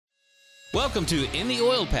Welcome to In the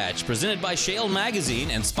Oil Patch, presented by Shale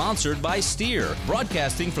Magazine and sponsored by Steer,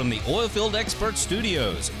 broadcasting from the Oilfield Experts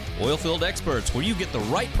Studios. Oilfield Experts, where you get the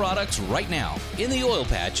right products right now. In the Oil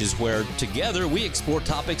Patch is where, together, we explore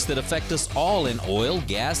topics that affect us all in oil,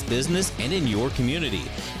 gas, business, and in your community.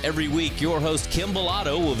 Every week, your host, Kim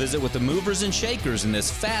Bellotto, will visit with the movers and shakers in this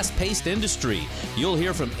fast-paced industry. You'll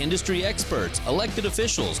hear from industry experts, elected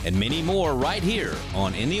officials, and many more right here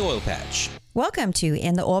on In the Oil Patch. Welcome to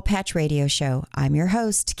In the Oil Patch Radio Show. I'm your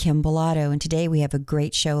host, Kim Bellotto, and today we have a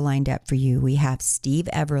great show lined up for you. We have Steve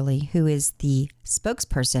Everly, who is the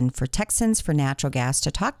spokesperson for Texans for Natural Gas,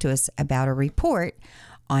 to talk to us about a report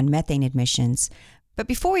on methane emissions. But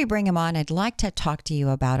before we bring him on, I'd like to talk to you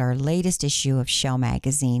about our latest issue of Shale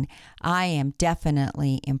Magazine. I am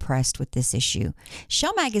definitely impressed with this issue.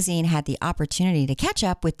 Shale Magazine had the opportunity to catch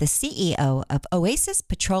up with the CEO of Oasis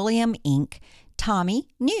Petroleum Inc., Tommy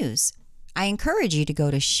News. I encourage you to go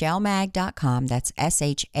to shalemag.com, that's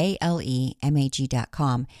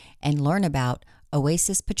SHALEMAG.com, and learn about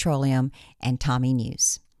Oasis Petroleum and Tommy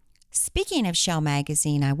News. Speaking of Shale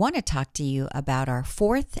Magazine, I want to talk to you about our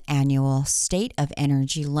 4th annual State of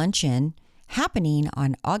Energy Luncheon happening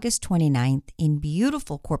on August 29th in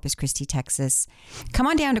beautiful Corpus Christi, Texas. Come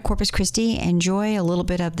on down to Corpus Christi, enjoy a little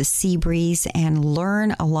bit of the sea breeze, and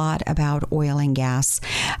learn a lot about oil and gas.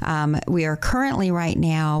 We are currently right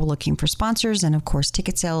now looking for sponsors, and of course,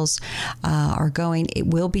 ticket sales are going. It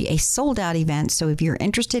will be a sold-out event, so if you're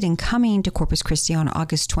interested in coming to Corpus Christi on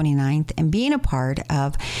August 29th and being a part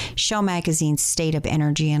of Shale Magazine's State of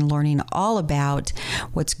Energy and learning all about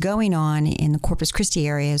what's going on in the Corpus Christi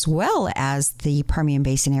area as well as the Permian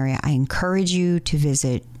Basin area, I encourage you to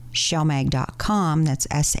visit shalemag.com, that's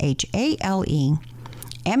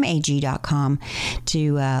SHALEMAG.com,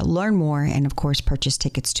 to learn more and, of course, purchase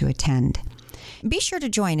tickets to attend. Be sure to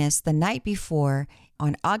join us the night before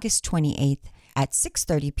on August 28th at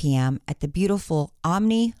 6:30 p.m. at the beautiful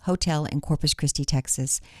Omni Hotel in Corpus Christi,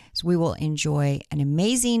 Texas. So we will enjoy an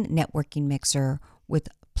amazing networking mixer with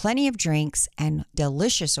plenty of drinks and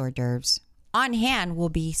delicious hors d'oeuvres. On hand will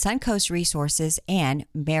be Suncoast Resources and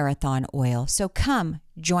Marathon Oil. So come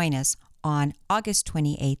join us on August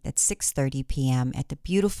 28th at 6:30 p.m. at the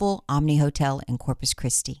beautiful Omni Hotel in Corpus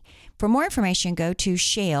Christi. For more information, go to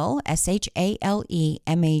shale,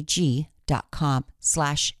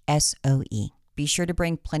 SHALEMAG.com/SOE. Be sure to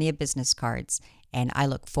bring plenty of business cards, and I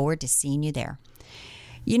look forward to seeing you there.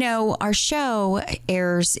 You know, our show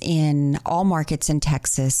airs in all markets in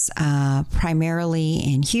Texas, primarily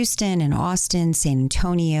in Houston and Austin, San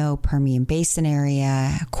Antonio, Permian Basin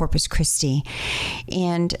area, Corpus Christi.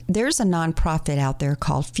 And there's a nonprofit out there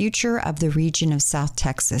called Future of the Region of South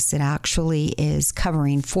Texas. It actually is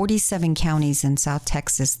covering 47 counties in South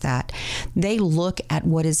Texas that they look at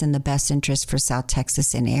what is in the best interest for South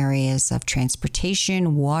Texas in areas of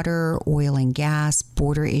transportation, water, oil and gas,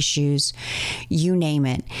 border issues, you name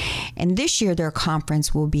it. And this year, their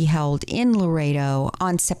conference will be held in Laredo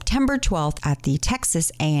on September 12th at the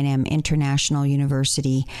Texas A&M International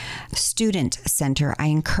University Student Center. I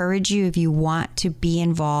encourage you, if you want to be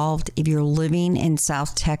involved, if you're living in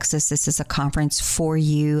South Texas, this is a conference for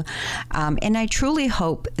you. And I truly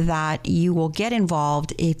hope that you will get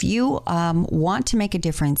involved. If you want to make a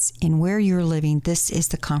difference in where you're living, this is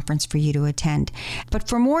the conference for you to attend. But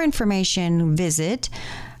for more information, visit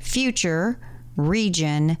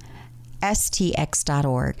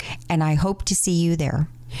futureregionstx.org, and I hope to see you there.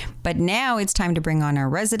 But now it's time to bring on our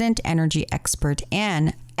resident energy expert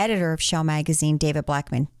and editor of Shale Magazine, David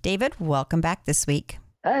Blackman. David, welcome back this week.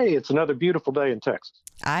 Hey, it's another beautiful day in Texas.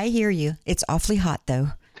 I hear you. It's awfully hot,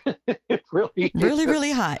 though. It really is.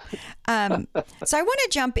 Really hot. So I want to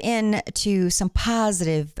jump into some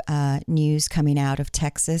positive news coming out of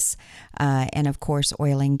Texas and, of course,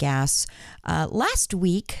 oil and gas. Last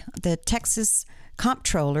week, the Texas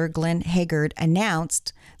Comptroller, Glenn Haggard,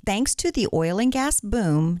 announced, thanks to the oil and gas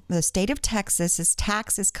boom, the state of Texas's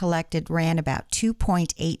taxes collected ran about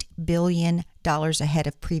 $2.8 billion ahead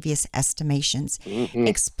of previous estimations. Mm-hmm.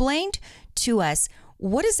 Explain to us,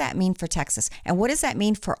 what does that mean for Texas, and what does that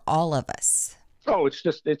mean for all of us? Oh, it's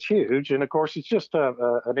huge. And of course, it's just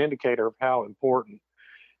an indicator of how important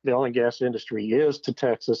the oil and gas industry is to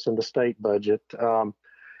Texas and the state budget.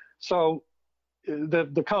 So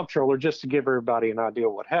the comptroller, just to give everybody an idea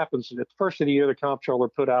of what happens, at the first of the year, the comptroller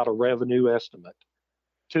put out a revenue estimate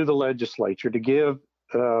to the legislature to give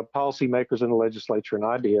policymakers in the legislature an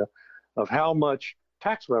idea of how much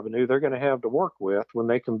tax revenue they're going to have to work with when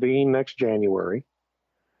they convene next January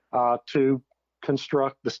to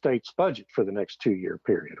construct the state's budget for the next 2-year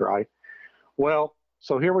period, right? Well,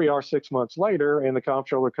 So here we are 6 months later, and the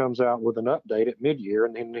comptroller comes out with an update at mid-year,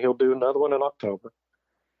 and then he'll do another one in October.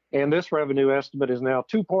 And this revenue estimate is now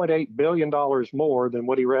 $2.8 billion more than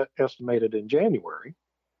what he estimated in January,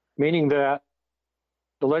 meaning that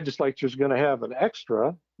the legislature is going to have an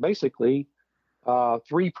extra, basically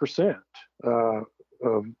 3%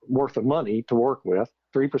 worth of money to work with,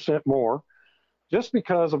 3% more, just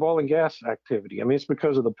because of oil and gas activity. I mean, it's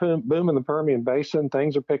because of the boom in the Permian Basin.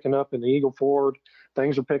 Things are picking up in the Eagle Ford.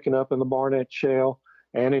 Things are picking up in the Barnett Shale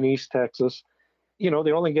and in East Texas. You know,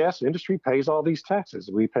 the oil and gas industry pays all these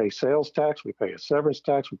taxes. We pay sales tax, we pay a severance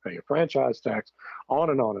tax, we pay a franchise tax, on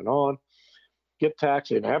and on and on. Get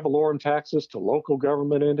tax and ad valorem taxes to local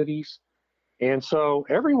government entities. And so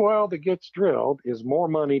every well that gets drilled is more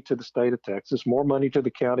money to the state of Texas, more money to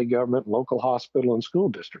the county government, local hospital, and school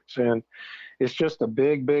districts. And it's just a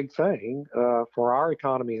big, big thing for our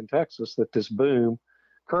economy in Texas that this boom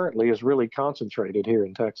currently is really concentrated here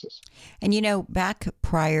in Texas. And, you know, back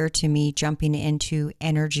prior to me jumping into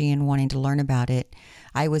energy and wanting to learn about it,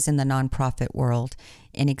 I was in the nonprofit world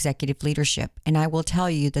in executive leadership. And I will tell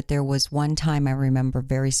you that there was one time I remember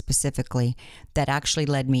very specifically that actually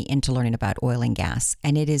led me into learning about oil and gas.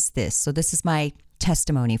 And it is this. So this is my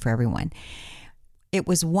testimony for everyone. It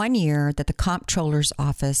was 1 year that the comptroller's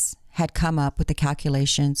office had come up with the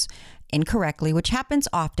calculations incorrectly, which happens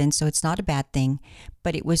often, so it's not a bad thing,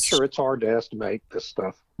 but it was... Sure, it's hard to estimate this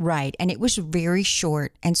stuff. Right, and it was very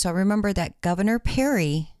short. And so I remember that Governor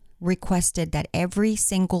Perry requested that every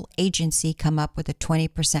single agency come up with a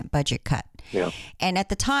 20% budget cut. Yeah. And at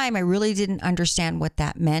the time, I really didn't understand what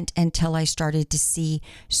that meant until I started to see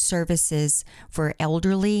services for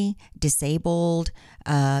elderly, disabled.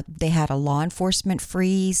 They had a law enforcement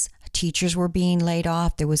freeze. Teachers were being laid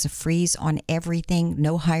off. There was a freeze on everything,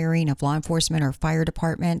 no hiring of law enforcement or fire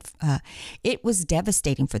department. It was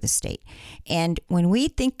devastating for the state. And when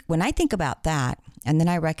I think about that, and then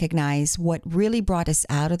I recognize what really brought us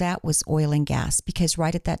out of that was oil and gas, because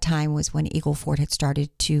right at that time was when Eagle Ford had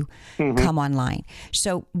started to come online.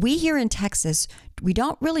 So we here in Texas, we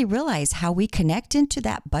don't really realize how we connect into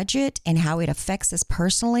that budget and how it affects us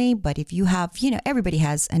personally. But if you have, everybody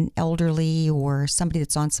has an elderly or somebody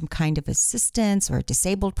that's on some kind of assistance or a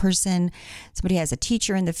disabled person, somebody has a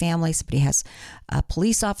teacher in the family, somebody has a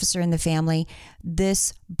police officer in the family,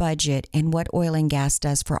 this budget and what oil and gas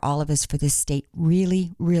does for all of us for this state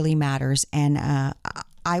really, really matters. And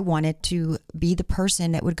I wanted to be the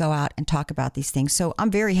person that would go out and talk about these things. So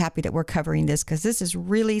I'm very happy that we're covering this, because this is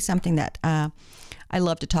really something that I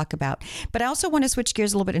love to talk about. But I also want to switch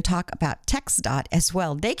gears a little bit and talk about TxDOT as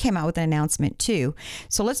well. They came out with an announcement too.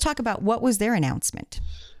 So let's talk about what was their announcement.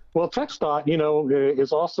 Well, TxDOT,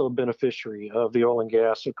 is also a beneficiary of the oil and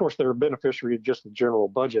gas. Of course, they're a beneficiary of just the general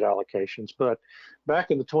budget allocations. But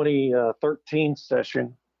back in the 2013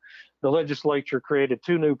 session, the legislature created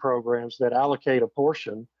two new programs that allocate a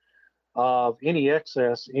portion of any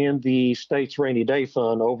excess in the state's rainy day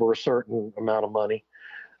fund over a certain amount of money.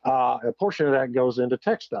 A portion of that goes into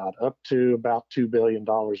TxDOT, up to about $2 billion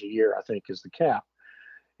a year, I think, is the cap.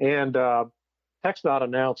 And TxDOT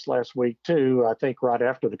announced last week, too, I think right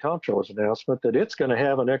after the comptroller's announcement, that it's going to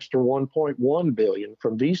have an extra $1.1 billion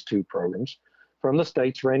from these two programs from the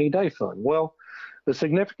state's rainy day fund. Well, the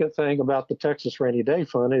significant thing about the Texas Rainy Day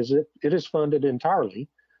Fund is it is funded entirely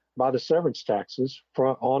by the severance taxes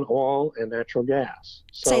on oil and natural gas.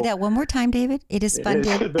 So, say that one more time, David. It is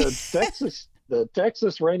funded. The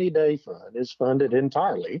Texas Rainy Day Fund is funded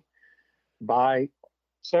entirely by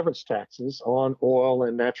severance taxes on oil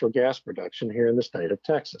and natural gas production here in the state of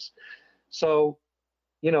Texas. So,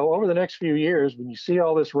 over the next few years, when you see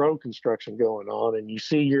all this road construction going on and you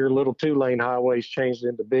see your little 2-lane highways changed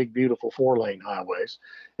into big, beautiful 4-lane highways,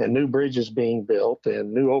 and new bridges being built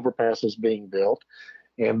and new overpasses being built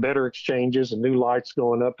and better exchanges and new lights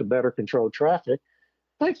going up to better control traffic,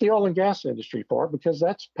 thank the oil and gas industry for it, because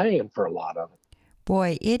that's paying for a lot of it.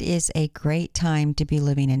 Boy, it is a great time to be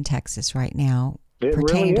living in Texas right now,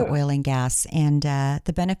 pertaining to oil and gas. And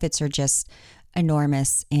the benefits are just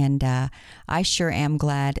enormous. And I sure am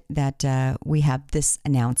glad that we have this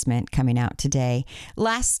announcement coming out today.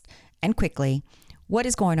 Last and quickly, what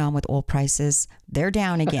is going on with oil prices? They're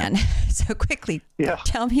down again. So quickly,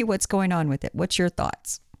 tell me what's going on with it. What's your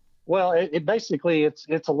thoughts? Well,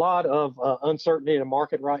 it's a lot of uncertainty in the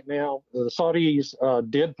market right now. The Saudis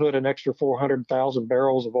did put an extra 400,000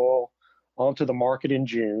 barrels of oil onto the market in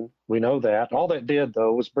June. We know that. All that did,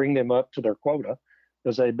 though, was bring them up to their quota,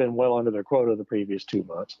 because they've been well under their quota the previous 2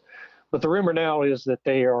 months. But the rumor now is that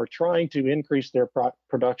they are trying to increase their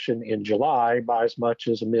production in July by as much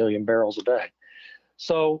as 1 million barrels a day.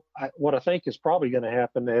 So what I think is probably going to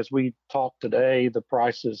happen as we talk today, the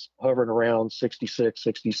price is hovering around 66,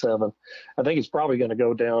 67. I think it's probably going to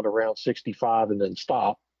go down to around 65 and then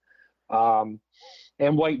stop.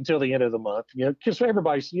 And wait until the end of the month, because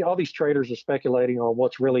everybody's, all these traders are speculating on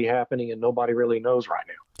what's really happening and nobody really knows right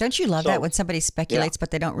now. Don't you love that when somebody speculates, but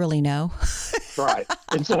they don't really know? Right.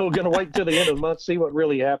 And so we're going to wait until the end of the month, see what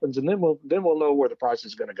really happens. And then we'll know where the price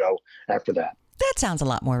is going to go after that. That sounds a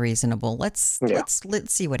lot more reasonable. Let's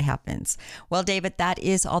see what happens. Well, David, that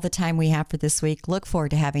is all the time we have for this week. Look forward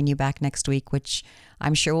to having you back next week, which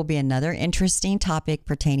I'm sure will be another interesting topic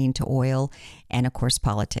pertaining to oil and, of course,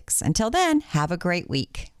 politics. Until then, have a great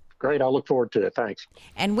week. Great. I'll look forward to it. Thanks.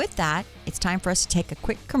 And with that, it's time for us to take a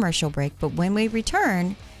quick commercial break. But when we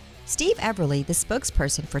return, Steve Everly, the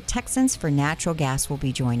spokesperson for Texans for Natural Gas, will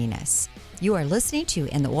be joining us. You are listening to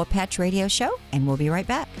In the Oil Patch Radio Show, and we'll be right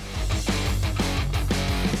back.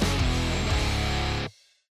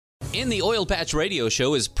 In the Oil Patch Radio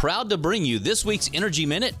Show is proud to bring you this week's Energy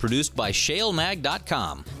Minute, produced by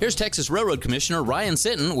ShaleMag.com. Here's Texas Railroad Commissioner Ryan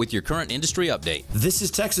Sitton with your current industry update. This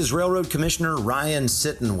is Texas Railroad Commissioner Ryan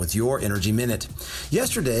Sitton with your Energy Minute.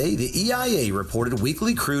 Yesterday, the EIA reported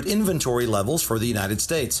weekly crude inventory levels for the United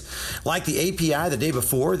States. Like the API the day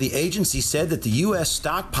before, the agency said that the U.S.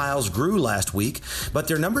 stockpiles grew last week, but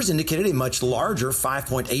their numbers indicated a much larger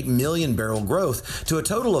 5.8 million barrel growth to a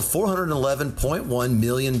total of 411.1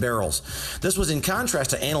 million barrels. This was in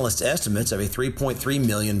contrast to analysts' estimates of a 3.3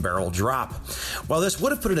 million barrel drop. While this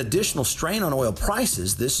would have put an additional strain on oil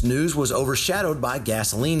prices, this news was overshadowed by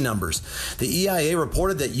gasoline numbers. The EIA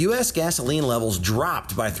reported that U.S. gasoline levels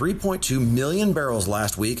dropped by 3.2 million barrels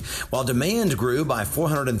last week, while demand grew by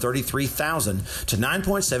 433,000 to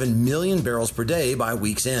 9.7 million barrels per day by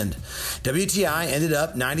week's end. WTI ended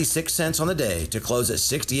up 96 cents on the day to close at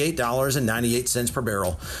 $68.98 per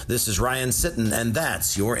barrel. This is Ryan Sitton, and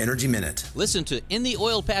that's your Energy Minute. Listen to In the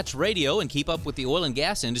Oil Patch Radio and keep up with the oil and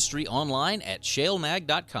gas industry online at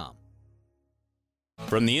shalemag.com.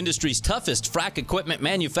 From the industry's toughest frac equipment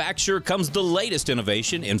manufacturer comes the latest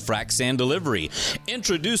innovation in frac sand delivery.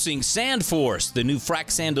 Introducing SandForce, the new frac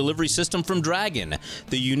sand delivery system from Dragon.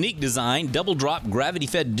 The unique design, double-drop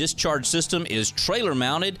gravity-fed discharge system is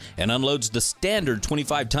trailer-mounted and unloads the standard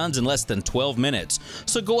 25 tons in less than 12 minutes.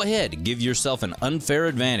 So go ahead, give yourself an unfair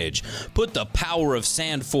advantage. Put the power of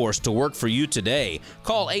SandForce to work for you today.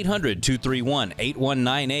 Call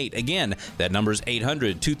 800-231-8198. Again, that number is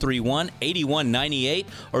 800-231-8198.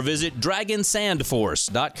 Or visit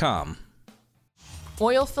dragonsandforce.com.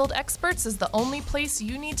 Oilfield Experts is the only place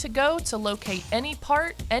you need to go to locate any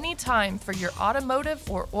part, anytime for your automotive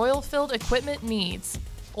or oilfield equipment needs.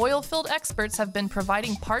 Oilfield Experts have been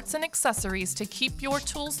providing parts and accessories to keep your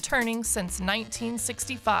tools turning since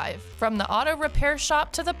 1965. From the auto repair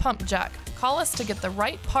shop to the pump jack, call us to get the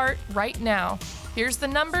right part right now. Here's the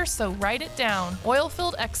number, so write it down.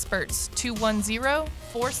 Oilfield Experts,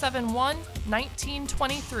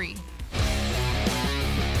 210-471-1923.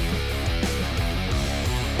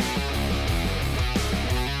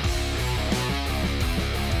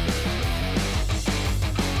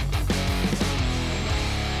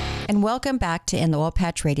 And welcome back to In the Oil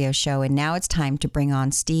Patch Radio Show. And now it's time to bring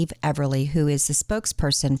on Steve Everly, who is the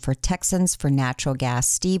spokesperson for Texans for Natural Gas.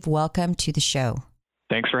 Steve, welcome to the show.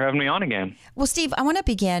 Thanks for having me on again. Well, Steve, I want to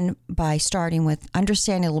begin by starting with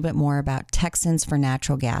understanding a little bit more about Texans for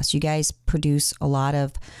Natural Gas. You guys produce a lot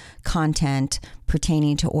of content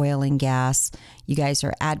pertaining to oil and gas. You guys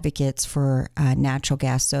are advocates for natural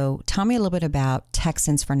gas. So tell me a little bit about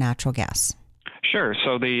Texans for Natural Gas. Sure.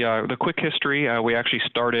 So the quick history, we actually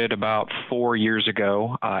started about 4 years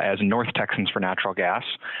ago as North Texans for Natural Gas.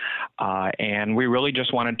 And we really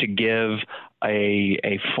just wanted to give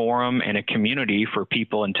a forum and a community for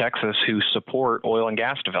people in Texas who support oil and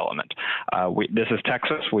gas development. This is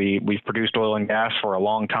Texas. We've produced oil and gas for a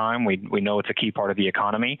long time. We know it's a key part of the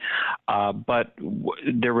economy. But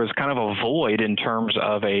there was kind of a void in terms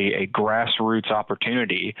of a grassroots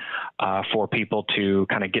opportunity for people to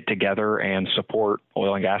kind of get together and support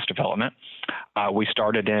oil and gas development. We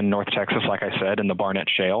started in North Texas, like I said, in the Barnett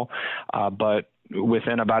Shale, but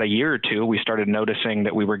within about a year or two, we started noticing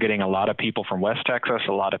that we were getting a lot of people from West Texas,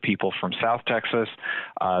 a lot of people from South Texas,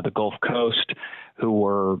 the Gulf Coast, who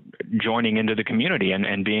were joining into the community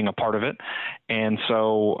and being a part of it. And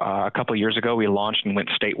so a couple of years ago, we launched and went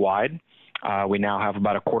statewide. We now have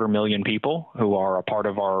about 250,000 people who are a part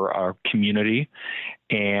of our community.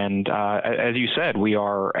 And as you said, we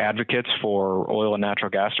are advocates for oil and natural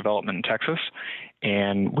gas development in Texas.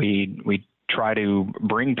 And we try to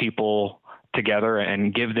bring people together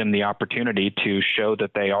and give them the opportunity to show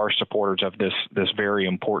that they are supporters of this very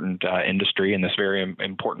important industry and this very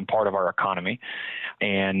important part of our economy,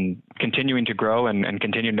 and continuing to grow and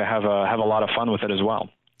continuing to have a lot of fun with it as well.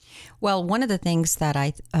 Well, one of the things that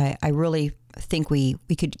I really think we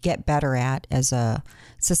could get better at as a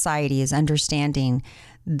society is understanding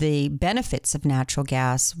the benefits of natural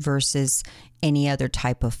gas versus any other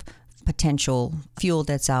type of potential fuel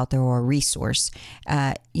that's out there or resource.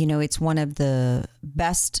 It's one of the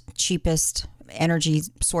best, cheapest energy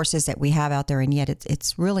sources that we have out there, and yet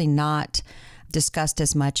it's really not discussed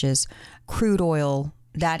as much as crude oil,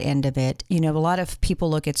 that end of it. A lot of people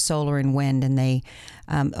look at solar and wind and they,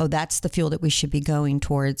 that's the fuel that we should be going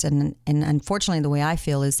towards. And unfortunately, the way I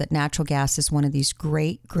feel is that natural gas is one of these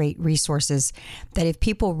great, great resources that if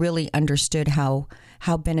people really understood how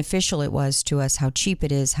beneficial it was to us, how cheap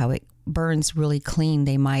it is, how it burns really clean,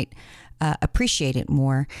 they might appreciate it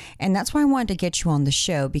more. And that's why I wanted to get you on the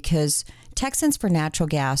show, because Texans for Natural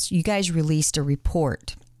Gas, you guys released a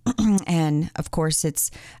report. And of course, it's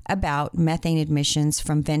about methane emissions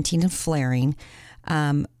from venting and flaring.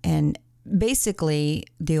 And basically,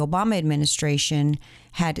 the Obama administration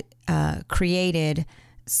had created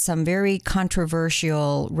some very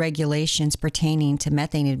controversial regulations pertaining to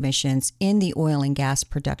methane emissions in the oil and gas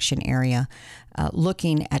production area,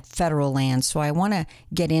 looking at federal land. So I want to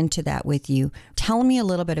get into that with you. Tell me a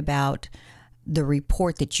little bit about the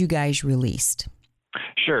report that you guys released.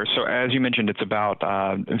 Sure. So as you mentioned, it's about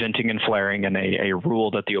venting and flaring, and a rule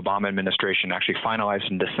that the Obama administration actually finalized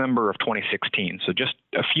in December of 2016. So just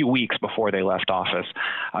a few weeks before they left office.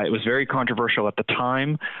 It was very controversial at the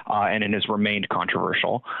time, and it has remained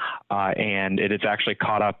controversial. And it is actually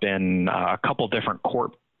caught up in a couple different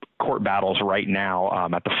court battles right now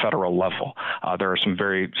at the federal level. There are some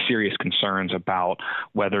very serious concerns about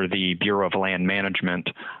whether the Bureau of Land Management,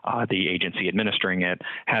 the agency administering it,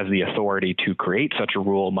 has the authority to create such a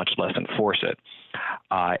rule, much less enforce it.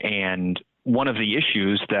 And one of the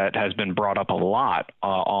issues that has been brought up a lot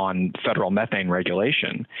on federal methane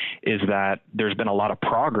regulation is that there's been a lot of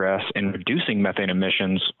progress in reducing methane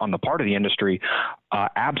emissions on the part of the industry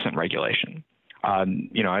absent regulation. As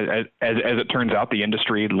it turns out, the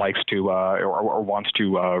industry likes to or wants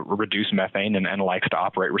to reduce methane and likes to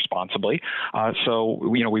operate responsibly. So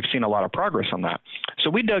we've seen a lot of progress on that. So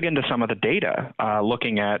we dug into some of the data,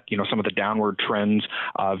 looking at some of the downward trends.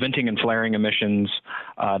 Venting and flaring emissions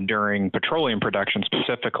during petroleum production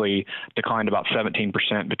specifically declined about 17%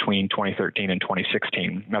 between 2013 and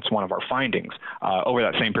 2016. That's one of our findings. Over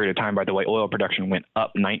that same period of time, by the way, oil production went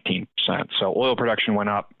up 19%. So oil production went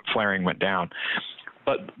up, flaring went down.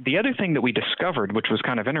 But the other thing that we discovered, which was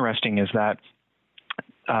kind of interesting, is that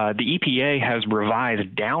the EPA has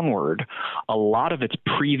revised downward a lot of its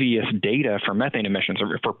previous data for methane emissions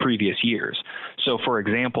for previous years. So, for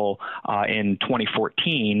example, in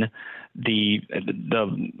 2014, the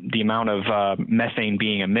amount of methane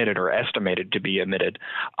being emitted or estimated to be emitted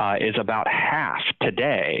is about half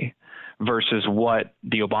today versus what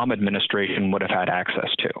the Obama administration would have had access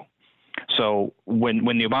to. So when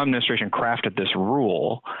the Obama administration crafted this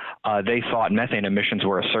rule, they thought methane emissions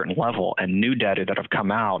were a certain level, and new data that have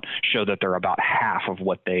come out show that they're about half of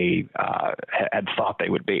what they had thought they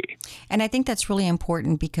would be. And I think that's really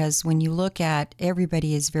important, because when you look at,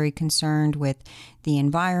 everybody is very concerned with the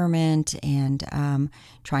environment and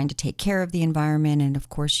trying to take care of the environment. And of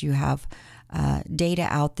course, you have data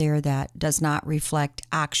out there that does not reflect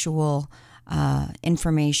actual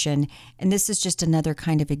information. And this is just another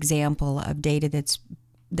kind of example of data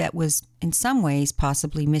that was in some ways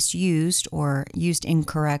possibly misused or used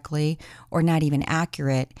incorrectly or not even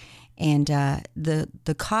accurate. And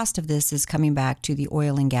the cost of this is coming back to the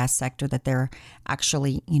oil and gas sector, that they're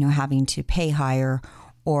actually, having to pay higher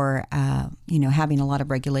or, having a lot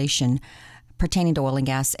of regulation pertaining to oil and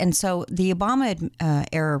gas. And so the Obama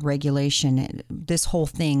era regulation, this whole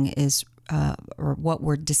thing is or what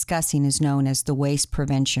we're discussing is known as the Waste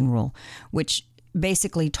Prevention Rule, which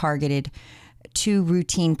basically targeted two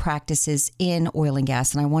routine practices in oil and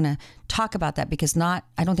gas. And I want to talk about that because I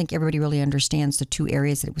don't think everybody really understands the two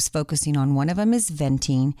areas that it was focusing on. One of them is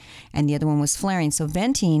venting and the other one was flaring. So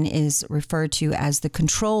venting is referred to as the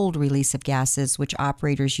controlled release of gases, which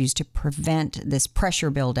operators use to prevent this pressure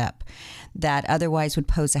buildup that otherwise would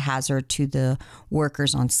pose a hazard to the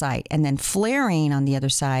workers on site. And then flaring, on the other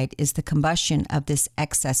side, is the combustion of this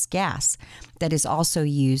excess gas that is also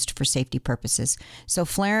used for safety purposes. So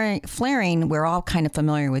flaring, we're all kind of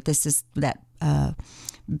familiar with. This is that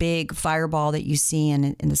big fireball that you see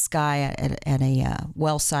in the sky at a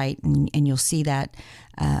well site, and you'll see that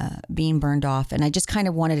being burned off. And I just kind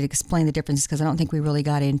of wanted to explain the difference, because I don't think we really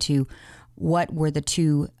got into what were the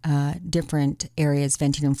two different areas,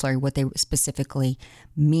 venting and flaring, what they specifically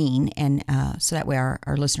mean, and so that way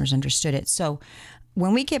our listeners understood it. So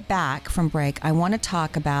when we get back from break, I want to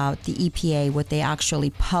talk about the EPA, what they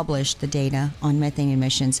actually published, the data on methane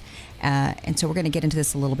emissions. And so we're going to get into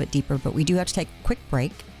this a little bit deeper, but we do have to take a quick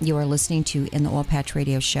break. You are listening to In the Oil Patch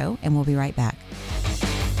Radio Show, and we'll be right back.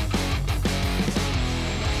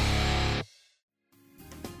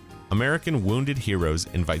 American Wounded Heroes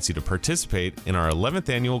invites you to participate in our 11th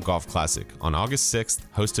annual Golf Classic on August 6th,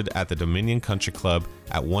 hosted at the Dominion Country Club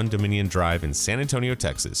at 1 Dominion Drive in San Antonio,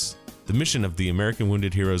 Texas. The mission of the American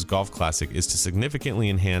Wounded Heroes Golf Classic is to significantly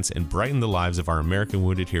enhance and brighten the lives of our American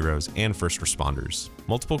Wounded Heroes and first responders.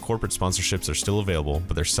 Multiple corporate sponsorships are still available,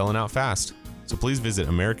 but they're selling out fast. So please visit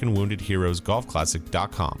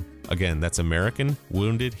AmericanWoundedHeroesGolfClassic.com. Again, that's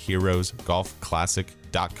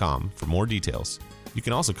AmericanWoundedHeroesGolfClassic.com for more details. You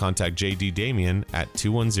can also contact JD Damien at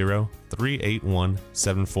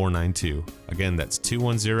 210-381-7492. Again, that's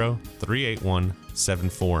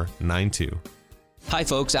 210-381-7492. Hi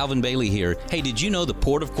folks, Alvin Bailey here. Hey, did you know the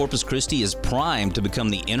Port of Corpus Christi is primed to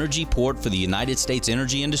become the energy port for the United States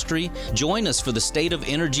energy industry? Join us for the State of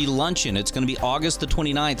Energy Luncheon. It's going to be August the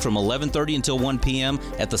 29th from 11:30 until 1 p.m.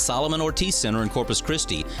 at the Solomon Ortiz Center in Corpus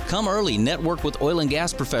Christi. Come early, network with oil and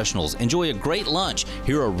gas professionals, enjoy a great lunch,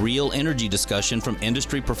 hear a real energy discussion from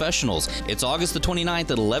industry professionals. It's August the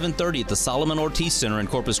 29th at 11:30 at the Solomon Ortiz Center in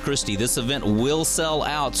Corpus Christi. This event will sell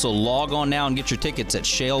out, so log on now and get your tickets at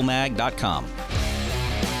shalemag.com.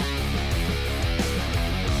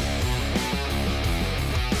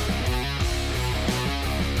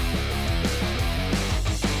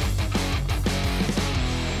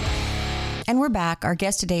 And we're back. Our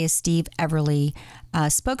guest today is Steve Everly,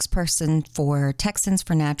 spokesperson for Texans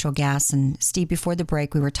for Natural Gas. And Steve, before the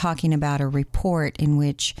break, we were talking about a report in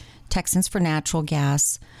which Texans for Natural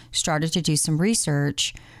Gas started to do some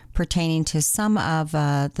research pertaining to some of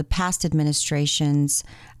the past administration's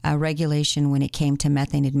regulation when it came to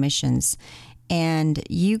methane emissions. And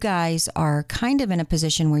you guys are kind of in a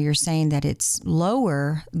position where you're saying that it's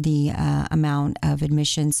lower the amount of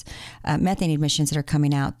emissions, methane emissions that are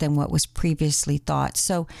coming out than what was previously thought.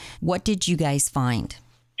 So what did you guys find?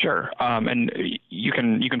 Sure. And you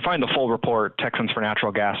can find the full report,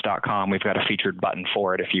 TexansForNaturalGas.com. We've got a featured button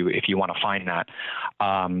for it if you want to find that.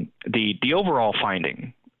 The overall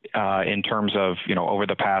finding in terms of, over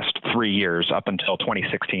the past 3 years up until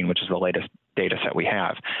 2016, which is the latest data set we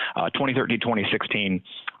have, 2013, 2016,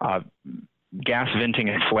 gas venting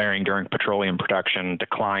and flaring during petroleum production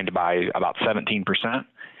declined by about 17%.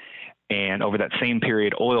 And over that same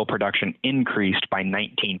period, oil production increased by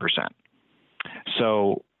 19%.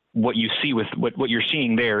 So what you see with what you're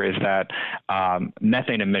seeing there is that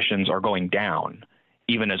methane emissions are going down,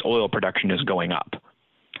 even as oil production is going up.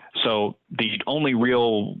 So the only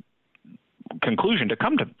real conclusion to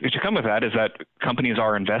come with that is that companies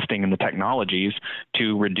are investing in the technologies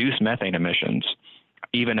to reduce methane emissions,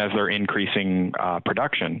 even as they're increasing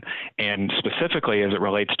production. And specifically as it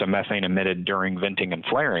relates to methane emitted during venting and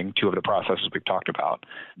flaring, two of the processes we've talked about,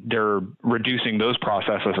 they're reducing those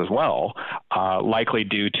processes as well, likely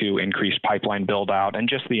due to increased pipeline build out and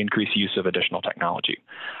just the increased use of additional technology.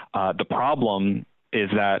 The problem is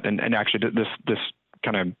that, and actually this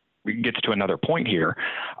kind of gets to another point here.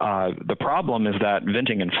 The problem is that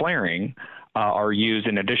venting and flaring are used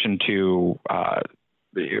in addition to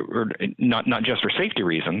not just for safety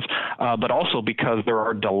reasons, but also because there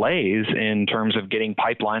are delays in terms of getting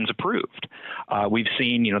pipelines approved. We've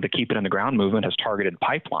seen, the Keep It in the Ground movement has targeted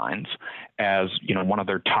pipelines as, one of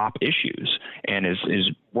their top issues and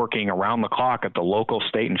is working around the clock at the local,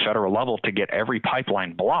 state, and federal level to get every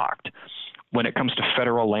pipeline blocked. When it comes to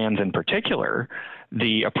federal lands in particular,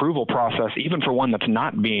 the approval process, even for one that's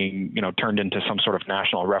not being, turned into some sort of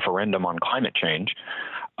national referendum on climate change,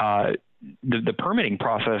 the permitting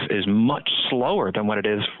process is much slower than what it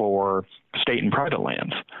is for state and private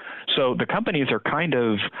lands. So the companies are kind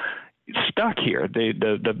of stuck here.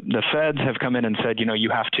 The feds have come in and said, you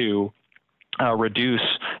have to reduce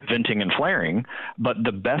venting and flaring, but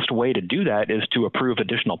the best way to do that is to approve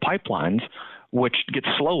additional pipelines, which gets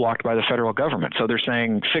slow walked by the federal government. So they're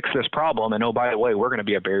saying, fix this problem, and oh, by the way, we're going to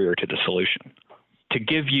be a barrier to the solution. To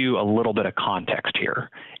give you a little bit of context here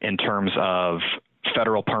in terms of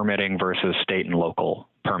federal permitting versus state and local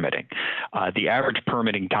permitting, the average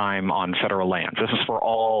permitting time on federal lands, this is for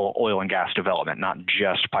all oil and gas development, not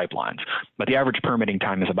just pipelines, but the average permitting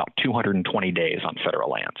time is about 220 days on federal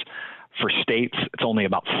lands. For states, it's only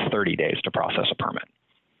about 30 days to process a permit.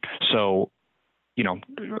 So,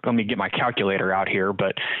 let me get my calculator out here,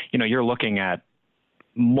 but, you're looking at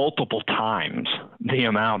multiple times the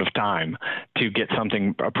amount of time to get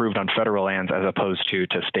something approved on federal lands as opposed to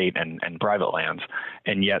state and private lands.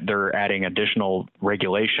 And yet they're adding additional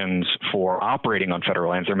regulations for operating on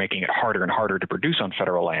federal lands. They're making it harder and harder to produce on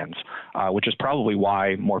federal lands, which is probably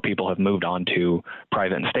why more people have moved on to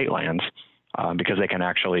private and state lands, because they can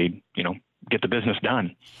actually, get the business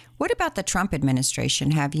done. What about the Trump administration?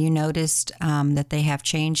 Have you noticed that they have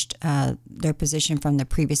changed their position from the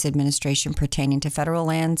previous administration pertaining to federal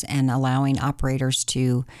lands and allowing operators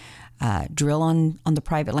to drill on the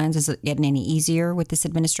private lands? Is it getting any easier with this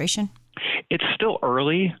administration? It's still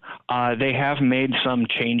early. They have made some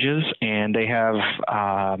changes, and they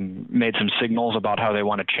have made some signals about how they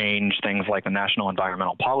want to change things like the National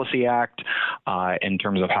Environmental Policy Act in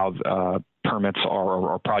terms of how permits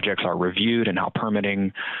or projects are reviewed and how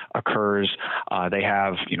permitting occurs. They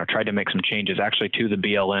have, tried to make some changes actually to the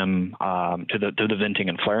BLM, to the venting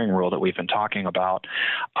and flaring rule that we've been talking about.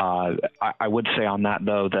 I would say on that,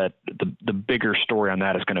 though, that the bigger story on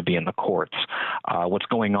that is going to be in the courts. What's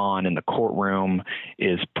going on in the courtroom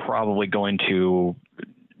is probably going to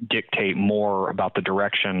dictate more about the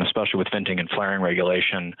direction, especially with venting and flaring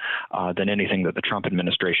regulation, than anything that the Trump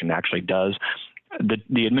administration actually does.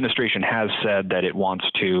 The administration has said that it wants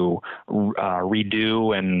to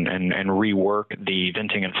redo and rework the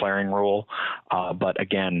venting and flaring rule. But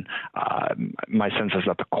again, my sense is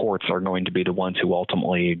that the courts are going to be the ones who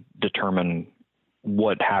ultimately determine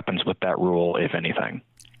what happens with that rule, if anything.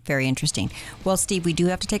 Very interesting. Well, Steve, we do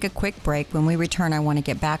have to take a quick break. When we return, I want to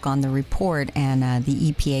get back on the report and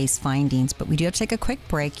the EPA's findings, but we do have to take a quick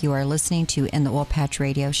break. You are listening to In the Oil Patch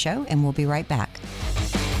Radio Show, and we'll be right back.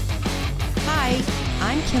 Hi,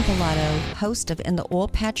 I'm Kim Pilato, host of In the Oil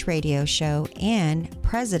Patch Radio Show and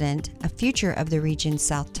president of Future of the Region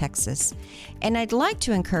South Texas. And I'd like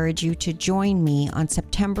to encourage you to join me on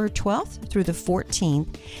September 12th through the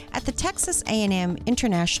 14th at the Texas A&M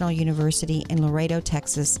International University in Laredo,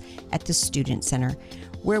 Texas at the Student Center,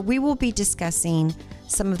 where we will be discussing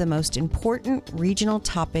some of the most important regional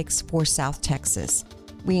topics for South Texas.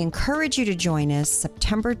 We encourage you to join us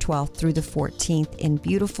September 12th through the 14th in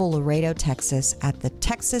beautiful Laredo, Texas at the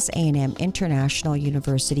Texas A&M International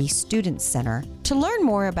University Student Center. To learn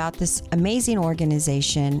more about this amazing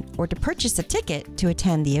organization or to purchase a ticket to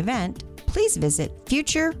attend the event, please visit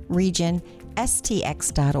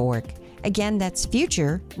futureregionstx.org. Again, that's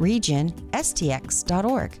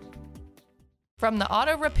futureregionstx.org. From the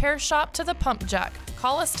auto repair shop to the pump jack,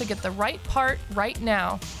 call us to get the right part right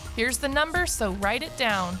now. Here's the number, so write it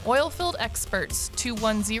down. Oilfield Experts,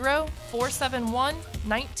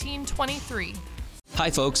 210-471-1923. Hi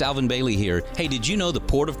folks, Alvin Bailey here. Hey, did you know the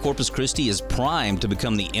Port of Corpus Christi is primed to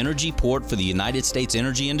become the energy port for the United States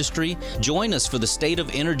energy industry? Join us for the State of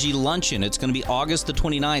Energy Luncheon. It's going to be August the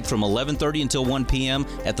 29th from 11:30 until 1 p.m.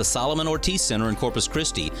 at the Solomon Ortiz Center in Corpus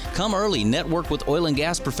Christi. Come early, network with oil and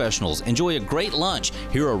gas professionals, enjoy a great lunch,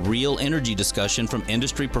 hear a real energy discussion from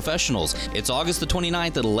industry professionals. It's August the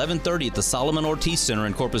 29th at 11:30 at the Solomon Ortiz Center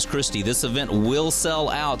in Corpus Christi. This event will sell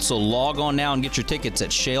out, so log on now and get your tickets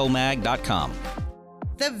at shalemag.com.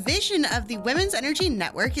 The vision of the Women's Energy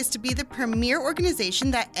Network is to be the premier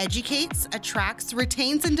organization that educates, attracts,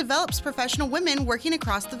 retains, and develops professional women working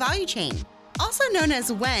across the value chain. Also known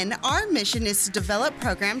as WEN, our mission is to develop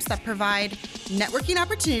programs that provide networking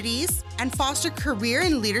opportunities and foster career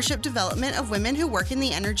and leadership development of women who work in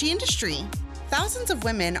the energy industry. Thousands of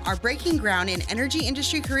women are breaking ground in energy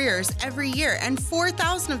industry careers every year, and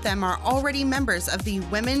 4,000 of them are already members of the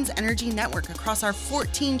Women's Energy Network across our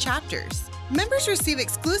 14 chapters. Members receive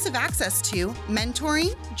exclusive access to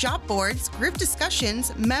mentoring, job boards, group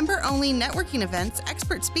discussions, member-only networking events,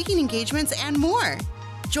 expert speaking engagements, and more.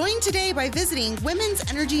 Join today by visiting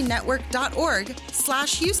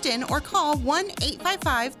women'senergynetwork.org/Houston or call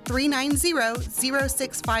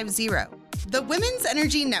 1-855-390-0650. The Women's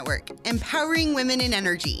Energy Network, empowering women in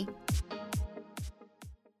energy.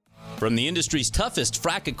 From the industry's toughest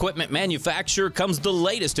frac equipment manufacturer comes the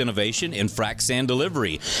latest innovation in frac sand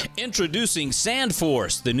delivery. Introducing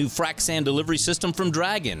SandForce, the new frac sand delivery system from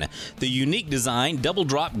Dragon. The unique design,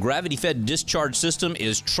 double-drop gravity-fed discharge system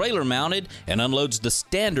is trailer-mounted and unloads the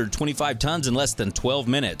standard 25 tons in less than 12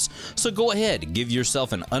 minutes. So go ahead, give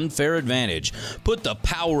yourself an unfair advantage. Put the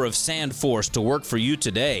power of SandForce to work for you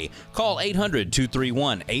today. Call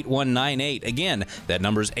 800-231-8198. Again, that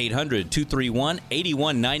number is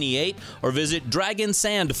 800-231-8198. Or visit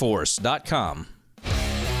dragonsandforce.com.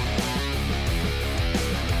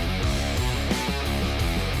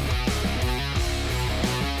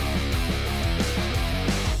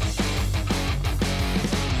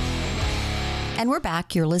 And we're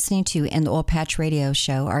back. You're listening to In the Oil Patch Radio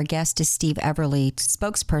Show. Our guest is Steve Everly,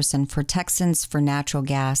 spokesperson for Texans for Natural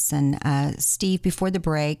Gas. And Steve, before the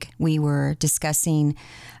break, we were discussing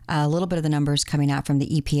a little bit of the numbers coming out from the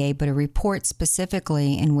EPA, but a report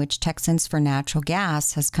specifically in which Texans for Natural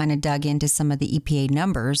Gas has kind of dug into some of the EPA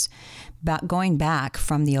numbers going back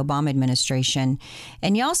from the Obama administration.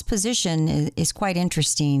 And y'all's position is quite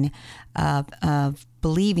interesting of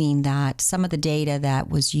believing that some of the data that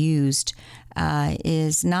was used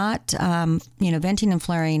is not, venting and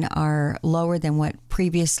flaring are lower than what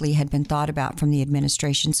previously had been thought about from the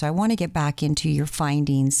administration. So I want to get back into your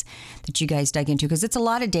findings that you guys dug into, because it's a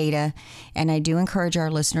lot of data. And I do encourage our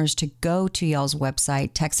listeners to go to y'all's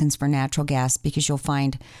website, Texans for Natural Gas, because you'll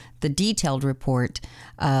find the detailed report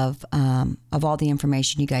of all the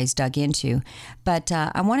information you guys dug into. But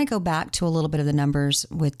I want to go back to a little bit of the numbers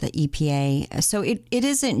with the EPA. So it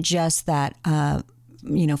isn't just that,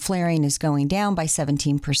 flaring is going down by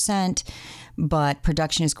 17%, but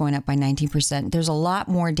production is going up by 19%. There's a lot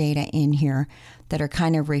more data in here that are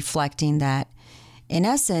kind of reflecting that. In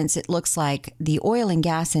essence, it looks like the oil and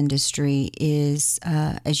gas industry is,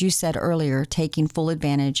 as you said earlier, taking full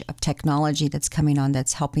advantage of technology that's coming on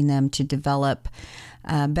that's helping them to develop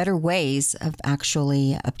better ways of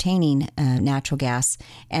actually obtaining natural gas.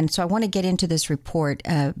 And so I want to get into this report.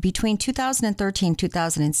 Between 2013 and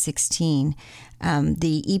 2016,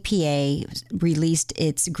 the EPA released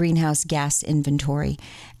its greenhouse gas inventory,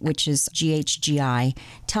 which is GHGI.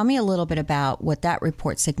 Tell me a little bit about what that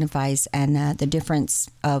report signifies and the difference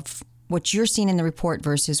of what you're seeing in the report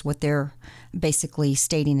versus what they're basically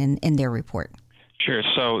stating in their report. Sure.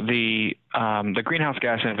 So the greenhouse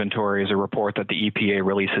gas inventory is a report that the EPA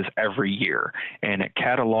releases every year, and it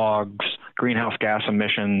catalogs greenhouse gas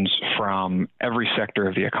emissions from every sector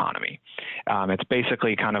of the economy. It's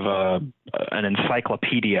basically kind of an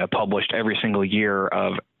encyclopedia published every single year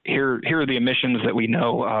of here are the emissions that we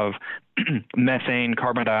know of: methane,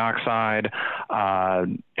 carbon dioxide,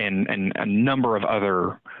 and a number of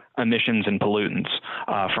other emissions and pollutants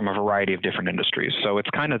from a variety of different industries. So it's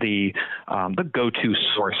kind of the go-to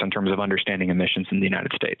source in terms of understanding emissions in the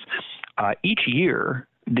United States. Each year,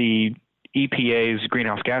 the EPA's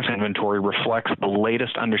greenhouse gas inventory reflects the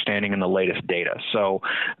latest understanding and the latest data. So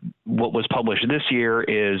what was published this year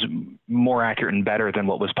is more accurate and better than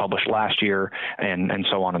what was published last year, and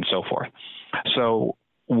so on and so forth. So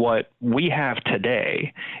what we have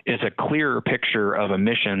today is a clearer picture of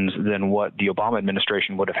emissions than what the Obama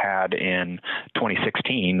administration would have had in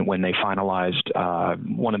 2016 when they finalized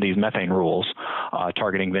one of these methane rules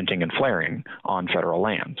targeting venting and flaring on federal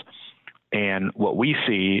lands. And what we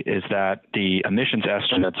see is that the emissions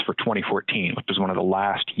estimates for 2014, which is one of the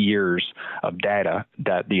last years of data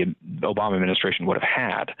that the Obama administration would have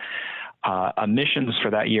had, emissions for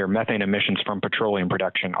that year, methane emissions from petroleum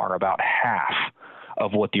production, are about half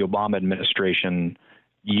of what the Obama administration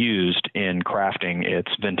used in crafting its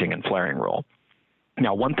venting and flaring rule.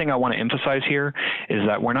 Now, one thing I want to emphasize here is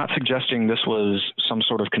that we're not suggesting this was some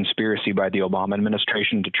sort of conspiracy by the Obama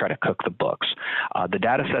administration to try to cook the books. The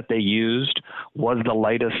data set they used was the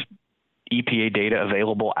latest EPA data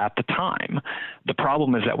available at the time. The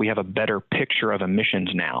problem is that we have a better picture of emissions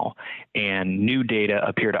now, and new data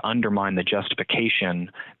appear to undermine the justification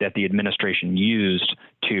that the administration used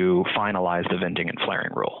to finalize the venting and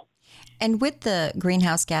flaring rule. And with the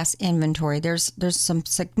greenhouse gas inventory, there's some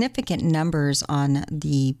significant numbers on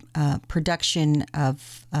the production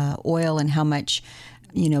of oil and how much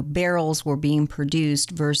barrels were being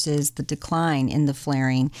produced versus the decline in the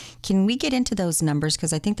flaring. Can we get into those numbers?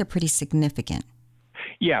 Because I think they're pretty significant.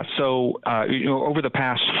 Yeah, so over the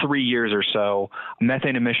past 3 years or so,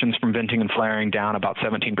 methane emissions from venting and flaring down about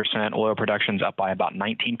 17%, oil production's up by about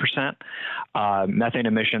 19%. Methane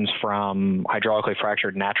emissions from hydraulically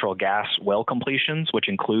fractured natural gas well completions, which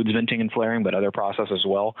includes venting and flaring, but other processes as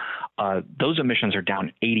well, those emissions are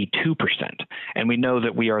down 82%. And we know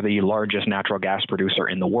that we are the largest natural gas producer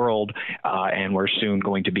in the world, and we're soon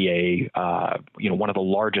going to be one of the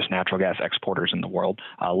largest natural gas exporters in the world.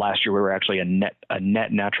 Last year, we were actually a net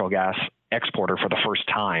natural gas exporter for the first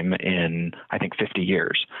time in, I think, 50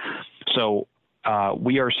 years. So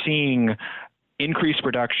we are seeing increased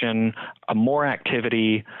production, more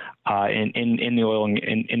activity in the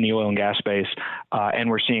oil and gas space, and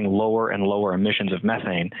we're seeing lower and lower emissions of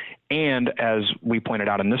methane. And as we pointed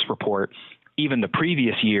out in this report, even the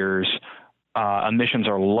previous years, emissions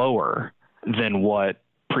are lower than what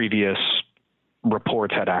previous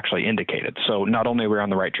reports had actually indicated. So not only are we on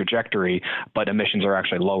the right trajectory, but emissions are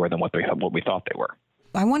actually lower than what we thought they were.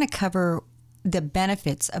 I want to cover the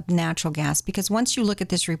benefits of natural gas, because once you look at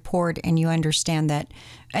this report and you understand that,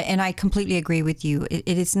 and I completely agree with you, it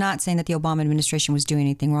is not saying that the Obama administration was doing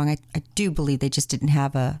anything wrong. I do believe they just didn't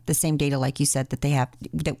have the same data, like you said, that they have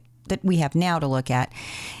that we have now to look at.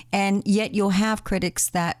 And yet you'll have critics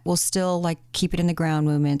that will still like keep it in the ground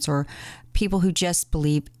movements, or people who just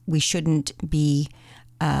believe we shouldn't be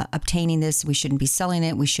obtaining this, we shouldn't be selling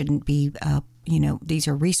it, we shouldn't be these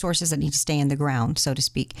are resources that need to stay in the ground, so to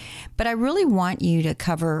speak. But I really want you to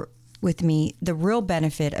cover with me the real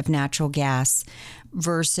benefit of natural gas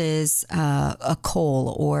versus a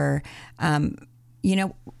coal, or,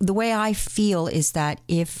 the way I feel is that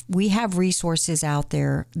if we have resources out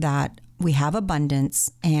there that we have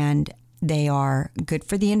abundance and they are good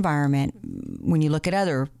for the environment, when you look at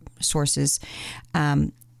other sources,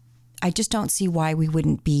 I just don't see why we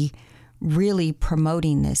wouldn't be really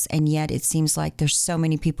promoting this. And yet it seems like there's so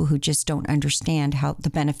many people who just don't understand how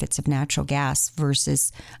the benefits of natural gas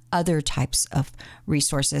versus other types of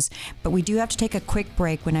resources. But we do have to take a quick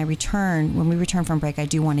break. When we return from break, I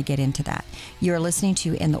do want to get into that. You're listening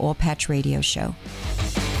to In the Oil Patch Radio Show.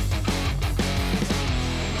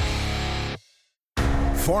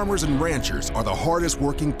 Farmers and ranchers are the hardest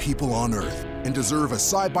working people on earth and deserve a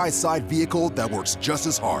side-by-side vehicle that works just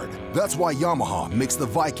as hard. That's why Yamaha makes the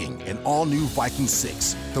Viking an all-new Viking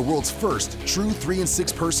 6, the world's first true 3- and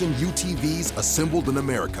 6-person UTVs assembled in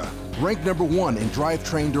America. Ranked number 1 in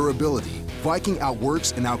drivetrain durability, Viking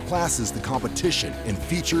outworks and outclasses the competition in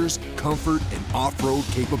features, comfort, and off-road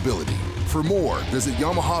capability. For more, visit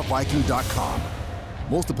YamahaViking.com.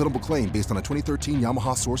 Most dependable claim based on a 2013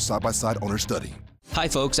 Yamaha Source side-by-side owner study. Hi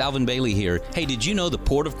folks, Alvin Bailey here. Hey, did you know the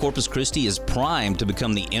Port of Corpus Christi is primed to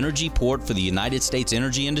become the energy port for the United States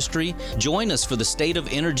energy industry? Join us for the State of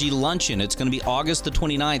Energy Luncheon. It's going to be August the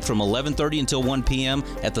 29th from 11:30 until 1 p.m.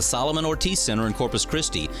 at the Solomon Ortiz Center in Corpus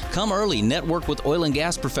Christi. Come early, network with oil and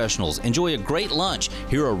gas professionals, enjoy a great lunch,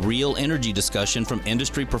 hear a real energy discussion from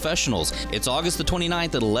industry professionals. It's August the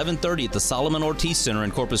 29th at 11:30 at the Solomon Ortiz Center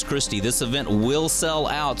in Corpus Christi. This event will sell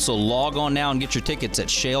out, so log on now and get your tickets at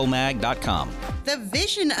shalemag.com. The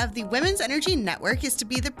vision of the Women's Energy Network is to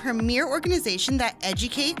be the premier organization that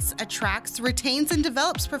educates, attracts, retains, and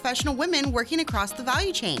develops professional women working across the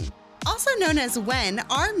value chain. Also known as WEN,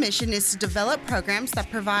 our mission is to develop programs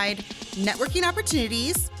that provide networking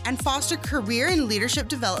opportunities and foster career and leadership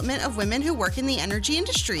development of women who work in the energy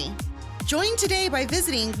industry. Join today by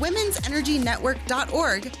visiting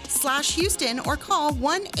womensenergynetwork.org/Houston or call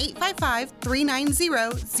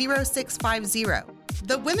 1-855-390-0650.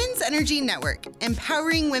 The Women's Energy Network,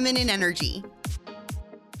 empowering women in energy.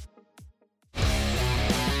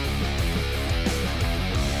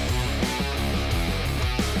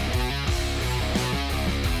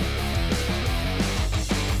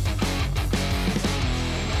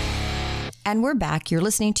 And we're back. You're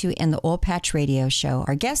listening to In the Oil Patch Radio Show.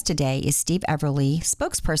 Our guest today is Steve Everly,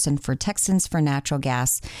 spokesperson for Texans for Natural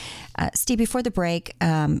Gas. Steve, before the break,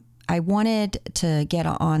 I wanted to get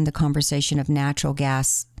on the conversation of natural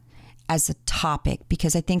gas as a topic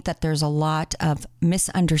because I think that there's a lot of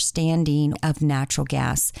misunderstanding of natural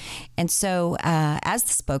gas. And so as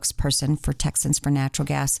the spokesperson for Texans for Natural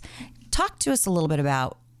Gas, talk to us a little bit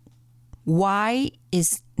about why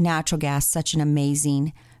is natural gas such an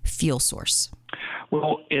amazing fuel source?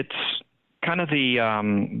 Well, it's kind of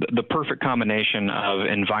the perfect combination of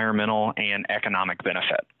environmental and economic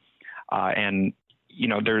benefit. And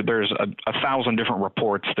there's a 1,000 different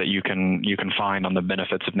reports that you can find on the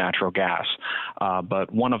benefits of natural gas.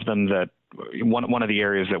 But one of them one of the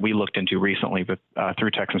areas that we looked into recently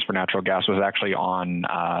through Texans for Natural Gas was actually on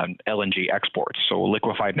LNG exports, so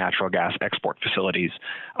liquefied natural gas export facilities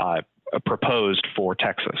proposed for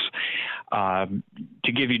Texas.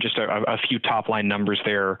 To give you just a few top line numbers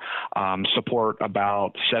there, support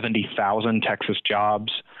about 70,000 Texas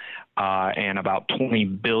jobs, and about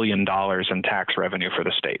 $20 billion in tax revenue for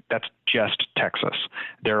the state. That's just Texas.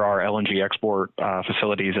 There are LNG export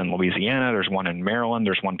facilities in Louisiana. There's one in Maryland.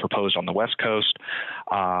 There's one proposed on the West Coast.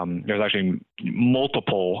 There's actually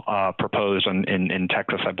multiple proposed in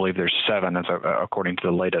Texas. I believe there's 7, according to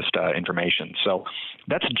the latest information. So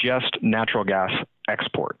that's just natural gas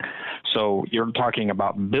export. So you're talking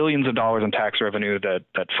about billions of dollars in tax revenue that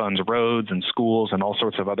funds roads and schools and all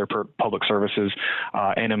sorts of other public services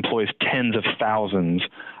and employs tens of thousands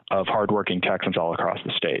of hardworking Texans all across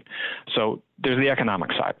the state. So there's the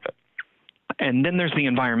economic side of it. And then there's the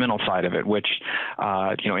environmental side of it, which,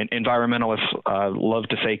 environmentalists love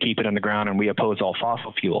to say keep it in the ground and we oppose all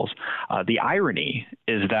fossil fuels. The irony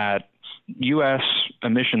is that U.S.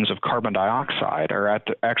 emissions of carbon dioxide are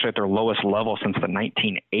actually at their lowest level since the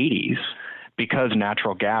 1980s because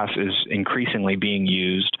natural gas is increasingly being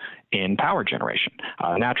used in power generation.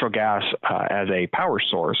 Natural gas as a power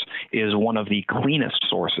source is one of the cleanest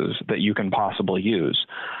sources that you can possibly use.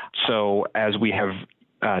 So as we have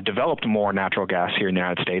developed more natural gas here in the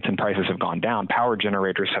United States and prices have gone down, power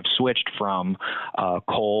generators have switched from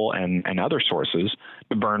coal and other sources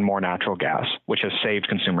to burn more natural gas, which has saved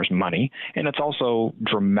consumers money. And it's also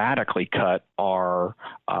dramatically cut our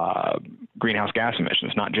greenhouse gas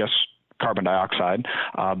emissions, not just carbon dioxide,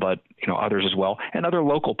 but others as well, and other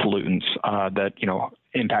local pollutants that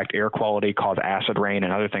impact air quality, cause acid rain,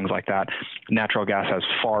 and other things like that. Natural gas has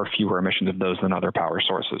far fewer emissions of those than other power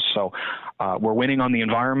sources. So we're winning on the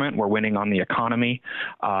environment, we're winning on the economy,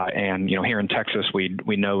 and here in Texas, we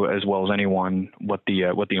know as well as anyone what the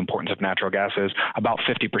importance of natural gas is. About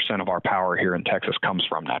 50% of our power here in Texas comes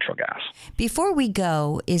from natural gas. Before we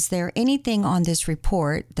go, is there anything on this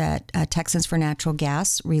report that Texans for Natural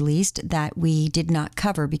Gas released that we did not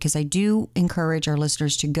cover? Because I do encourage our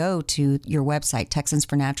listeners to go to your website, Texans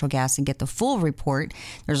for Natural Gas, and get the full report.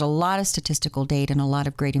 There's a lot of statistical data and a lot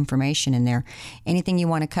of great information in there. Anything you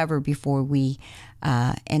want to cover before we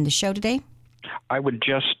end the show today? I would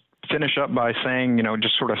just finish up by saying,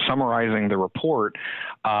 just sort of summarizing the report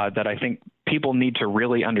that I think people need to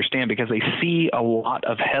really understand, because they see a lot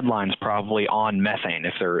of headlines probably on methane.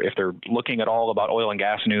 If they're looking at all about oil and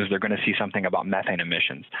gas news, they're going to see something about methane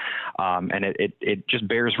emissions. And it just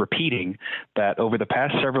bears repeating that over the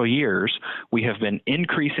past several years, we have been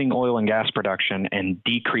increasing oil and gas production and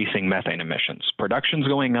decreasing methane emissions. Production's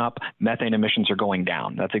going up, methane emissions are going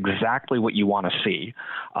down. That's exactly what you want to see.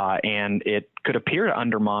 And it could appear to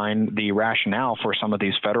undermine the rationale for some of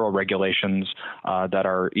these federal regulations that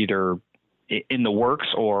are either in the works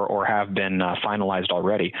or have been finalized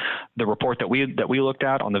already. The report that we looked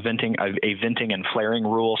at on the venting and flaring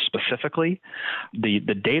rule specifically, the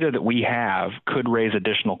data that we have could raise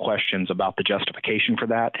additional questions about the justification for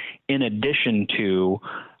that, in addition to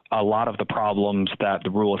a lot of the problems that the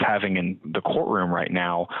rule is having in the courtroom right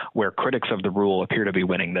now, where critics of the rule appear to be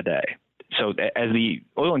winning the day. So as the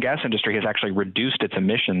oil and gas industry has actually reduced its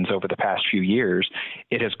emissions over the past few years,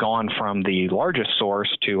 it has gone from the largest source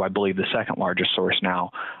to, I believe, the second largest source now,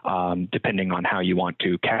 depending on how you want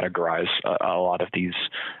to categorize a lot of these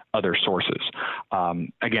other sources.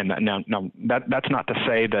 Again, that's not to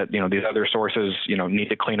say that these other sources need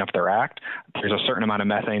to clean up their act. There's a certain amount of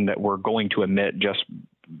methane that we're going to emit just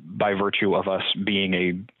by virtue of us being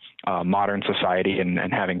a modern society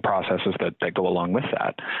and having processes that go along with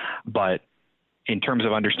that. But in terms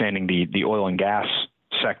of understanding the oil and gas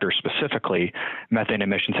sector specifically, methane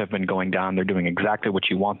emissions have been going down. They're doing exactly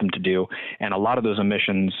what you want them to do. And a lot of those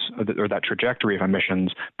emissions, or that trajectory of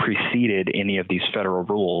emissions, preceded any of these federal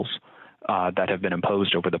rules that have been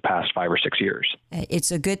imposed over the past 5 or 6 years.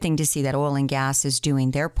 It's a good thing to see that oil and gas is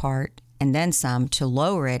doing their part and then some to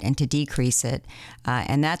lower it and to decrease it.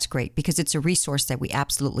 And that's great, because it's a resource that we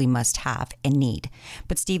absolutely must have and need.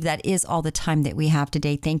 But Steve, that is all the time that we have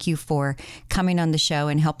today. Thank you for coming on the show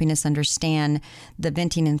and helping us understand the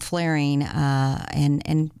venting and flaring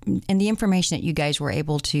and the information that you guys were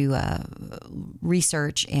able to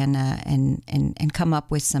research and come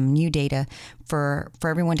up with some new data for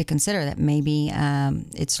everyone to consider, that maybe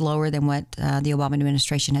it's lower than what the Obama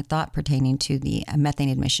administration had thought pertaining to the methane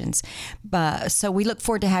emissions. So we look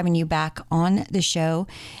forward to having you back on the show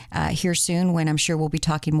here soon, when I'm sure we'll be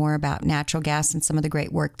talking more about natural gas and some of the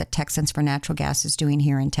great work that Texans for Natural Gas is doing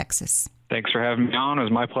here in Texas. Thanks for having me on. It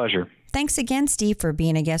was my pleasure. Thanks again, Steve, for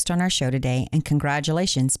being a guest on our show today, and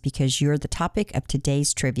congratulations, because you're the topic of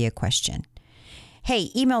today's trivia question.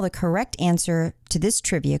 Hey, email the correct answer to this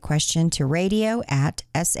trivia question to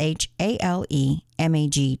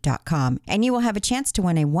radio@shalemag.com, and you will have a chance to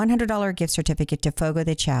win a $100 gift certificate to Fogo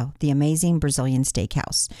de Chão, the amazing Brazilian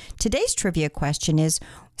steakhouse. Today's trivia question is,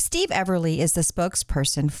 Steve Everly is the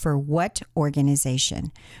spokesperson for what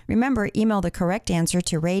organization? Remember, email the correct answer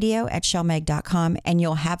to radio@shalemag.com, and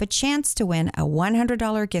you'll have a chance to win a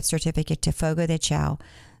 $100 gift certificate to Fogo de Chão,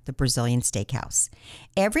 the Brazilian steakhouse.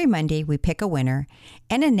 Every Monday, we pick a winner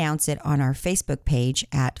and announce it on our Facebook page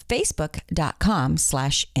at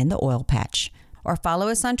facebook.com/InTheOilPatch, or follow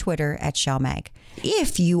us on Twitter @ShellMag.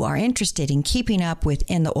 If you are interested in keeping up with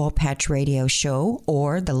In the Oil Patch Radio Show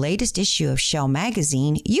or the latest issue of Shell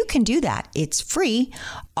Magazine, you can do that. It's free.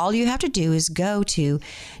 All you have to do is go to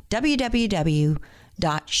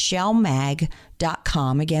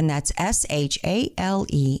www.shellmag.com. Again, that's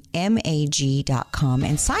SHALEMAG.com,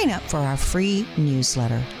 and sign up for our free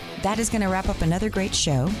newsletter. that is going to wrap up another great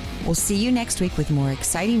show. We'll see you next week with more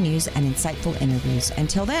exciting news and insightful interviews.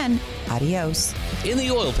 Until then, adios. In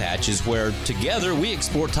the Oil Patch is where together we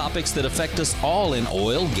explore topics that affect us all in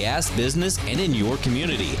oil, gas, business, and in your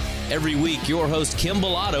community. Every week, your host Kim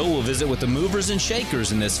Bellotto will visit with the movers and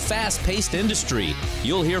shakers in this fast-paced industry.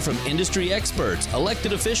 You'll hear from industry experts,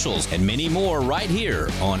 elected officials, and many more right here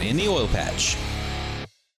on In the Oil Patch.